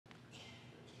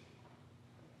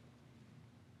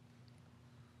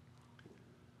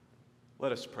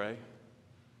Let us pray.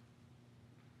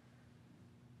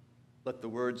 Let the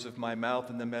words of my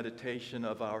mouth and the meditation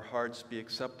of our hearts be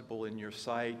acceptable in your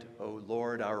sight, O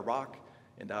Lord, our rock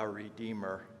and our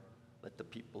Redeemer. Let the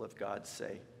people of God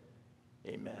say,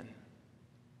 Amen.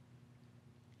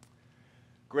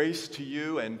 Grace to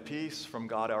you and peace from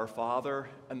God our Father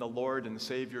and the Lord and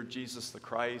Savior Jesus the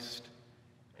Christ.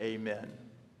 Amen.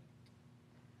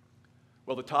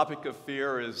 Well, the topic of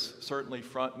fear is certainly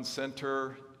front and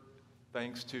center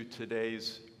thanks to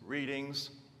today's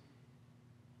readings.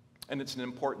 And it's an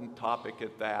important topic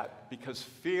at that because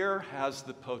fear has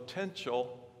the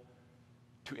potential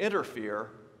to interfere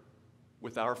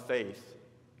with our faith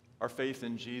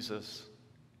in Jesus.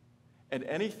 And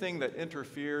anything that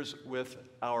interferes with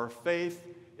our faith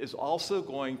is also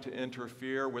going to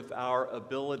interfere with our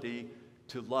ability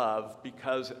to love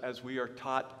because, as we are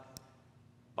taught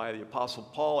by the Apostle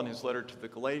Paul in his letter to the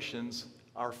Galatians,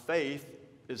 our faith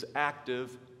is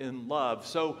active in love.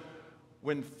 So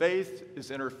when faith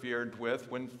is interfered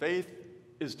with, when faith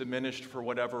is diminished for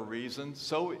whatever reason,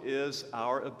 so is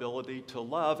our ability to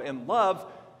love. And love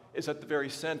is at the very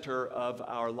center of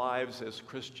our lives as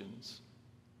Christians.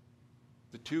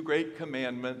 The two great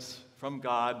commandments from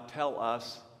God tell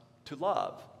us to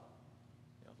love.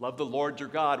 Love the Lord your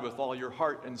God with all your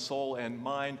heart and soul and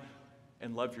mind,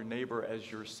 and love your neighbor as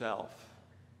yourself.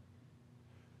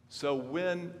 So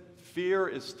when fear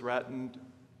is threatened,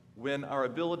 when our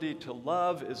ability to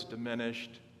love is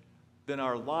diminished, then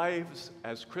our lives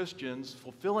as Christians,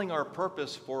 fulfilling our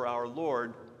purpose for our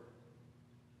Lord,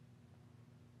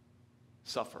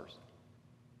 suffers.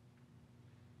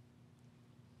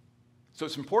 So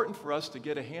it's important for us to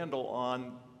get a handle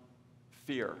on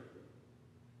fear.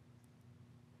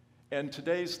 And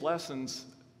today's lessons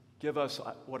give us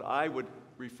what I would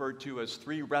refer to as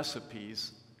 3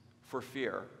 recipes for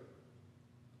fear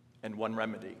and 1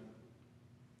 remedy.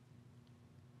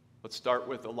 Let's start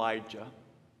with Elijah.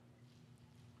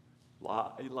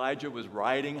 Elijah was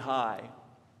riding high.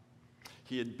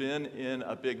 He had been in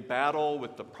a big battle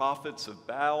with the prophets of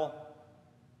Baal,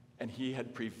 and he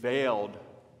had prevailed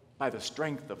by the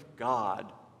strength of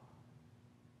God.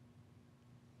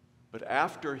 But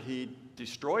after he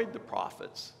destroyed the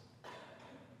prophets,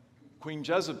 Queen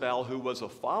Jezebel, who was a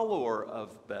follower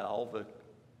of Baal,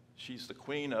 she's the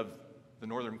queen of the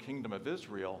northern kingdom of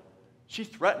Israel, she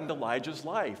threatened Elijah's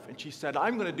life. And she said,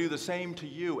 I'm going to do the same to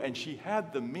you. And she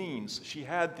had the means, she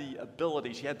had the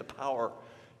ability, she had the power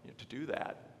to do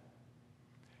that.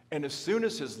 And as soon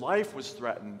as his life was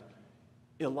threatened,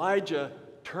 Elijah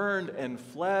turned and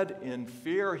fled in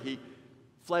fear. He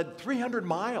fled 300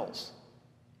 miles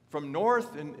from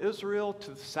north in Israel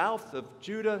to the south of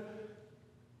Judah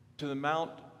to the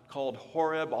mount called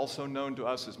Horeb, also known to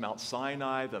us as Mount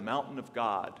Sinai, the mountain of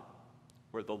God,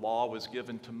 where the law was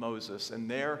given to Moses.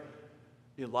 And there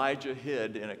Elijah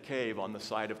hid in a cave on the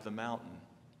side of the mountain.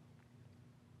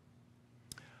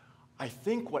 I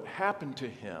think what happened to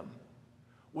him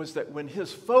was that when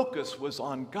his focus was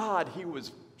on God, he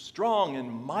was strong and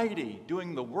mighty,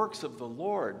 doing the works of the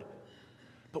Lord.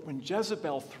 But when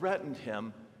Jezebel threatened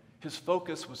him, his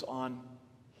focus was on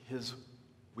his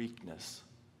weakness.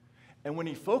 And when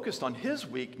he focused on his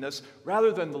weakness,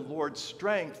 rather than the Lord's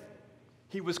strength,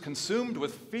 he was consumed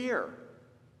with fear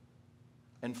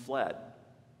and fled.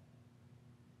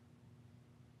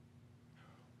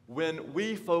 When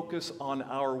we focus on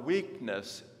our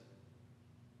weakness,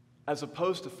 as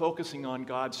opposed to focusing on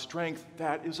God's strength,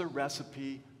 that is a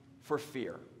recipe for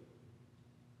fear.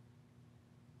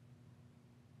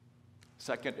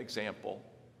 Second example,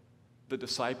 the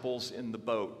disciples in the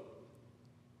boat.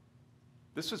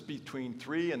 This was between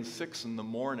 3 and 6 in the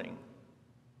morning.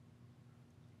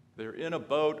 They're in a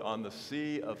boat on the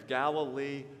Sea of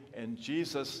Galilee, and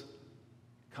Jesus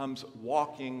comes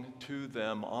walking to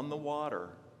them on the water.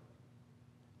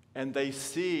 And they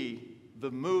see the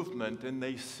movement, and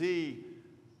they see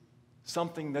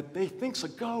something that they think's a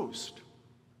ghost.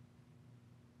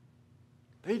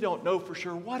 They don't know for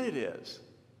sure what it is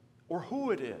or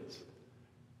who it is.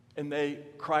 And they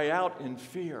cry out in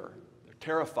fear. They're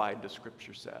terrified, the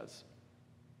scripture says.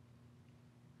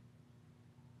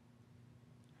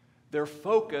 Their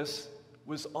focus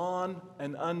was on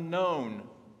an unknown,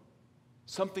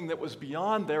 something that was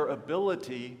beyond their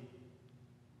ability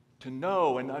to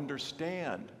know and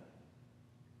understand.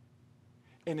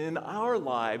 And in our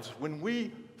lives, when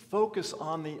we focus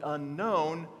on the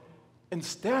unknown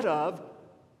instead of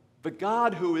the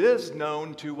God who is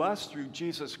known to us through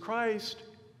Jesus Christ,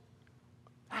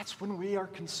 that's when we are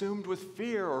consumed with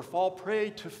fear or fall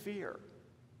prey to fear.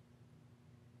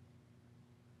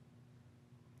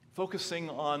 Focusing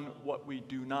on what we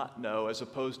do not know as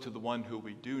opposed to the one who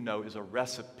we do know is a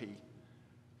recipe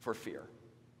for fear.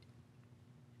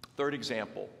 Third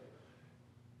example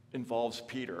involves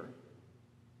Peter.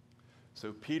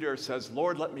 So Peter says,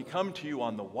 "Lord, let me come to you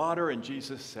on the water." And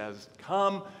Jesus says,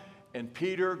 "Come." And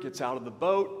Peter gets out of the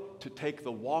boat to take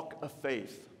the walk of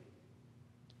faith.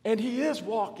 And he is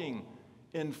walking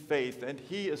in faith, and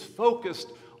he is focused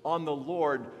on the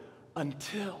Lord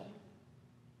until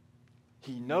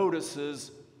he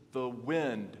notices the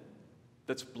wind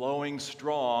that's blowing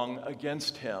strong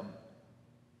against him.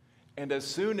 And as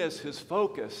soon as his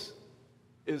focus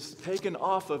is taken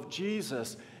off of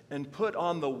Jesus and put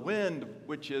on the wind,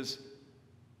 which is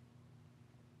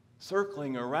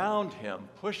circling around him,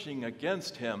 pushing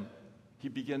against him, he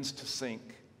begins to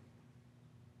sink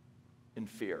in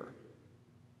fear.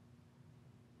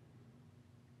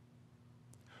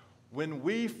 When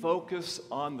we focus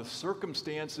on the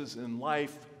circumstances in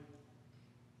life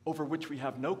over which we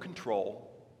have no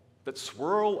control, that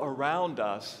swirl around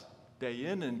us day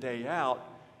in and day out,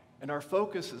 and our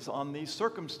focus is on these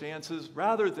circumstances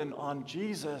rather than on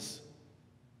Jesus,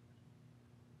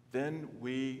 then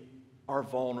we are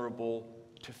vulnerable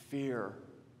to fear.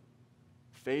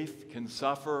 Faith can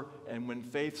suffer, and when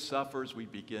faith suffers, we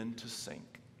begin to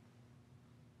sink.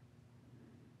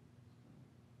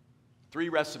 3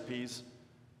 recipes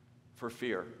for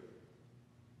fear: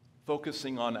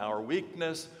 focusing on our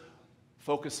weakness,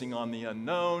 focusing on the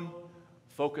unknown,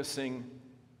 focusing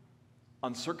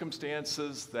on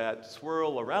circumstances that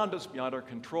swirl around us beyond our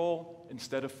control,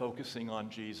 instead of focusing on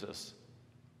Jesus.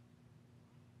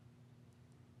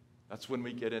 That's when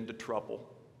we get into trouble.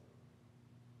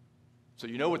 So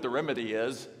you know what the remedy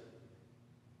is.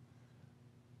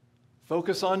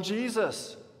 Focus on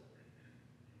Jesus.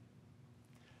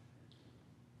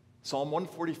 Psalm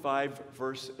 145,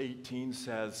 verse 18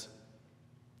 says,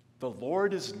 "The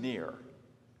Lord is near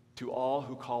to all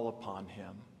who call upon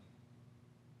him."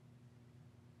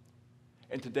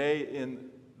 And today in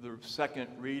the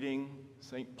second reading,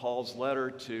 St. Paul's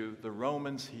letter to the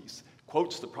Romans, he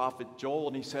quotes the prophet Joel,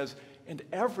 and he says, "And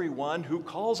everyone who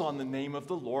calls on the name of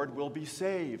the Lord will be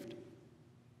saved."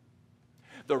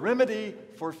 The remedy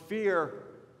for fear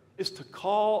is to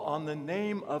call on the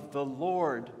name of the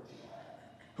Lord,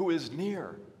 who is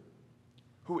near,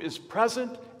 who is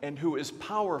present, and who is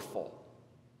powerful.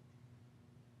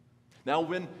 Now,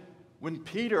 when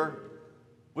Peter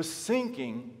was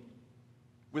sinking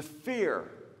with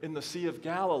fear in the Sea of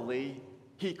Galilee,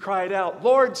 he cried out,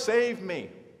 "Lord, save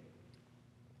me."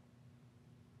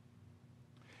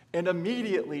 And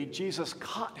immediately Jesus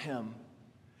caught him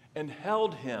and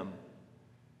held him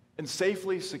and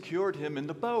safely secured him in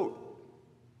the boat.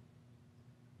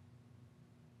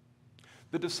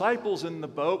 The disciples in the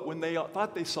boat, when they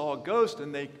thought they saw a ghost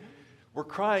and they were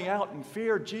crying out in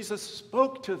fear, Jesus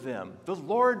spoke to them. The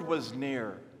Lord was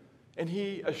near, and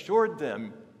he assured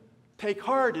them, "Take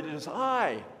heart, it is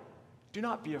I. Do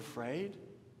not be afraid."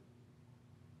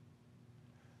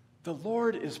 The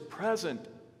Lord is present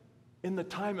in the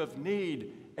time of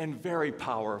need and very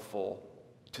powerful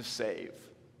to save.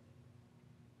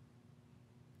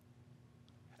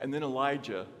 And then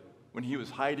Elijah, when he was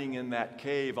hiding in that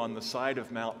cave on the side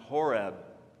of Mount Horeb,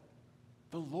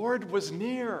 the Lord was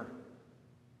near.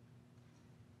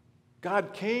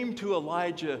 God came to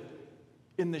Elijah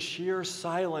in the sheer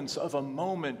silence of a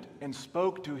moment and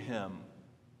spoke to him.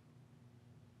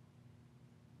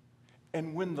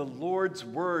 And when the Lord's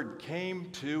word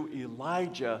came to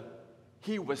Elijah,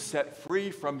 he was set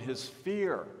free from his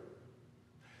fear.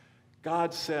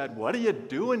 God said, "What are you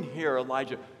doing here,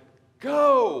 Elijah?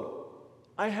 Go!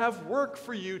 I have work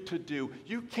for you to do.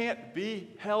 You can't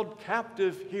be held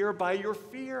captive here by your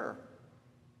fear."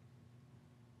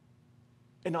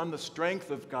 And on the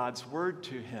strength of God's word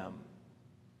to him,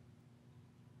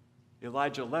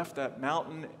 Elijah left that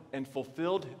mountain and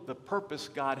fulfilled the purpose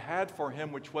God had for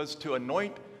him, which was to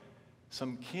anoint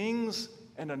some kings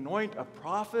and anoint a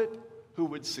prophet who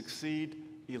would succeed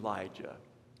Elijah.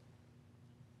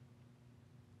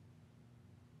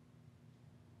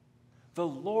 The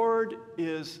Lord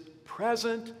is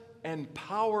present and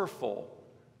powerful,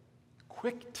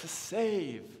 quick to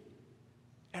save,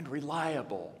 and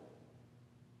reliable.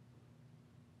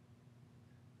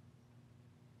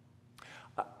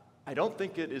 I don't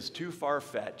think it is too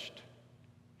far-fetched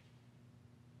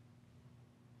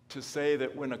to say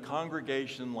that when a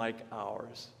congregation like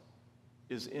ours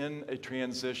is in a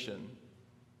transition,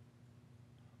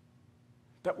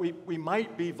 that we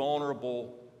might be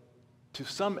vulnerable to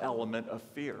some element of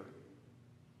fear.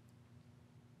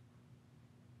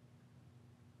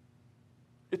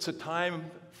 It's a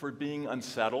time for being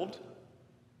unsettled,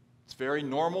 It's very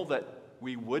normal that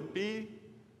we would be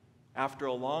after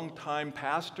a long-time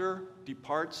pastor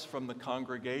departs from the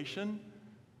congregation.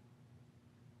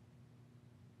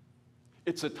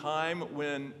 It's a time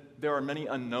when there are many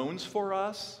unknowns for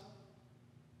us.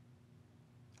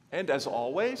 And as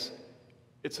always,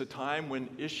 it's a time when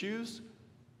issues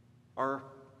are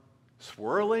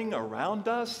swirling around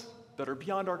us that are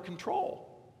beyond our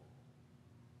control.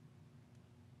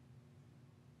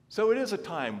 So it is a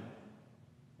time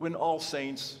when all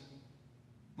saints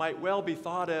might well be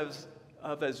thought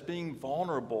of as being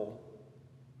vulnerable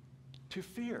to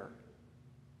fear.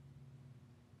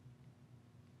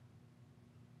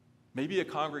 Maybe a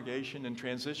congregation in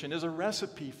transition is a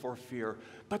recipe for fear,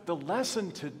 but the lesson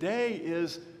today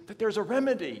is that there's a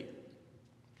remedy.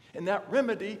 And that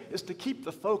remedy is to keep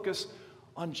the focus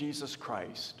on Jesus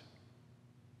Christ.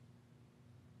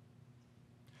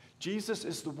 Jesus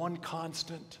is the one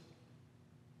constant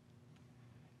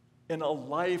in a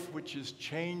life which is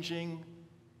changing.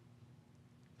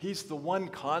 He's the one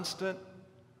constant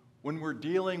when we're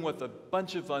dealing with a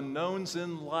bunch of unknowns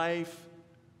in life,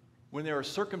 when there are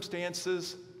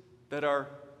circumstances that are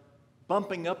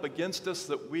bumping up against us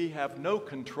that we have no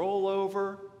control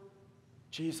over.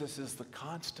 Jesus is the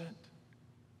constant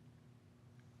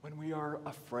when we are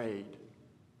afraid.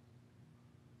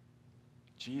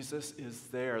 Jesus is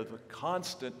there, the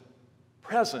constant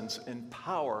presence and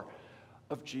power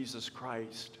of Jesus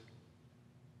Christ.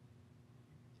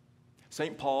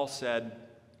 St. Paul said,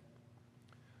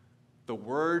 "The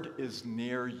word is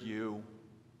near you,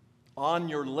 on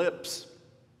your lips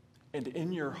and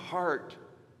in your heart."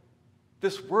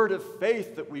 This word of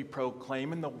faith that we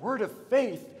proclaim, and the word of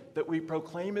faith that we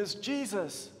proclaim is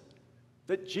Jesus,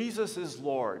 that Jesus is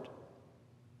Lord.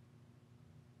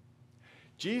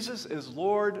 Jesus is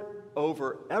Lord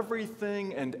over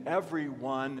everything and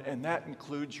everyone, and that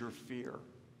includes your fear.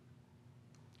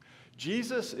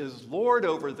 Jesus is Lord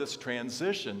over this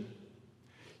transition.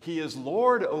 He is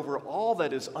Lord over all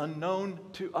that is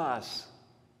unknown to us.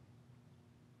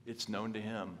 It's known to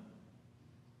him.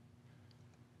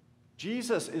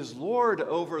 Jesus is Lord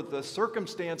over the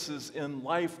circumstances in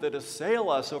life that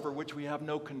assail us, over which we have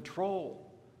no control.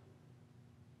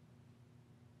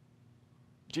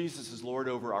 Jesus is Lord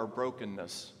over our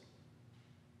brokenness.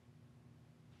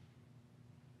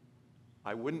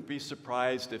 I wouldn't be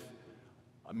surprised if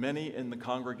many in the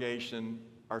congregation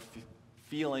are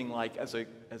feeling like as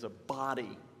a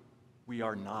body, we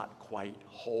are not quite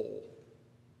whole.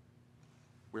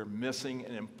 We're missing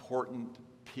an important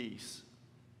piece.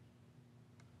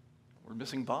 We're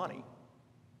missing Bonnie,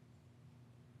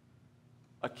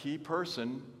 a key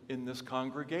person in this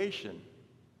congregation.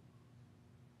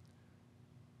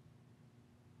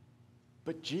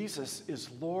 But Jesus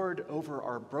is Lord over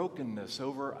our brokenness,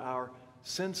 over our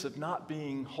sense of not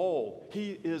being whole.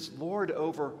 He is Lord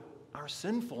over our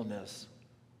sinfulness.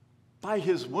 By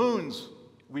his wounds,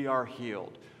 we are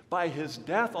healed. By his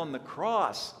death on the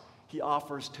cross, he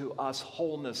offers to us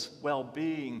wholeness,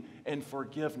 well-being, and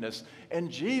forgiveness.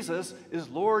 And Jesus is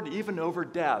Lord even over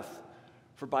death,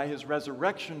 for by his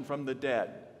resurrection from the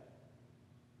dead,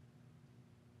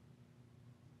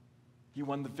 he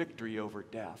won the victory over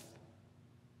death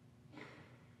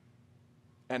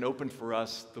and opened for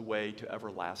us the way to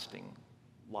everlasting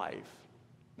life.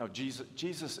 Now,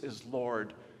 Jesus is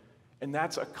Lord, and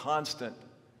that's a constant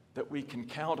that we can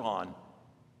count on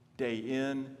day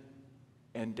in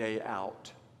and day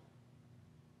out.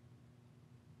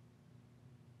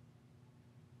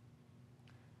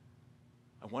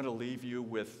 I want to leave you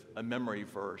with a memory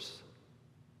verse.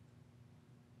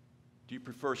 Do you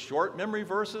prefer short memory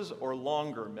verses or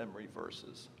longer memory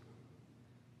verses?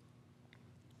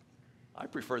 I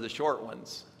prefer the short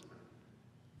ones.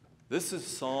 This is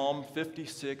Psalm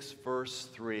 56, verse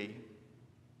 3.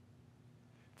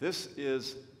 This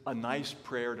is a nice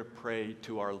prayer to pray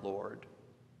to our Lord.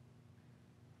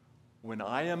 When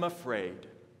I am afraid,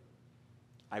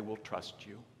 I will trust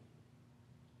you.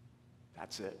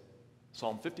 That's it.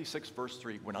 Psalm 56, verse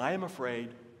 3. When I am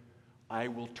afraid, I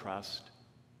will trust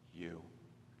you.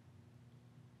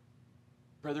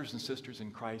 Brothers and sisters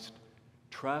in Christ,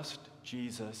 trust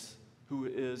Jesus, who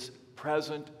is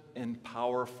present and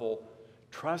powerful.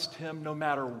 Trust him no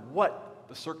matter what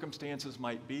the circumstances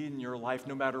might be in your life,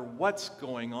 no matter what's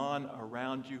going on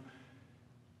around you.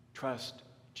 Trust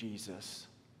Jesus.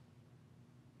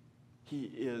 He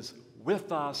is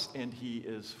with us and he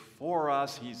is for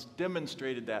us. He's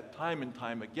demonstrated that time and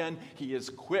time again. He is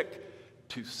quick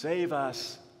to save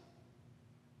us,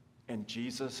 and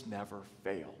Jesus never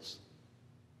fails.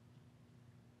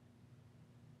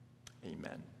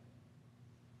 Amen.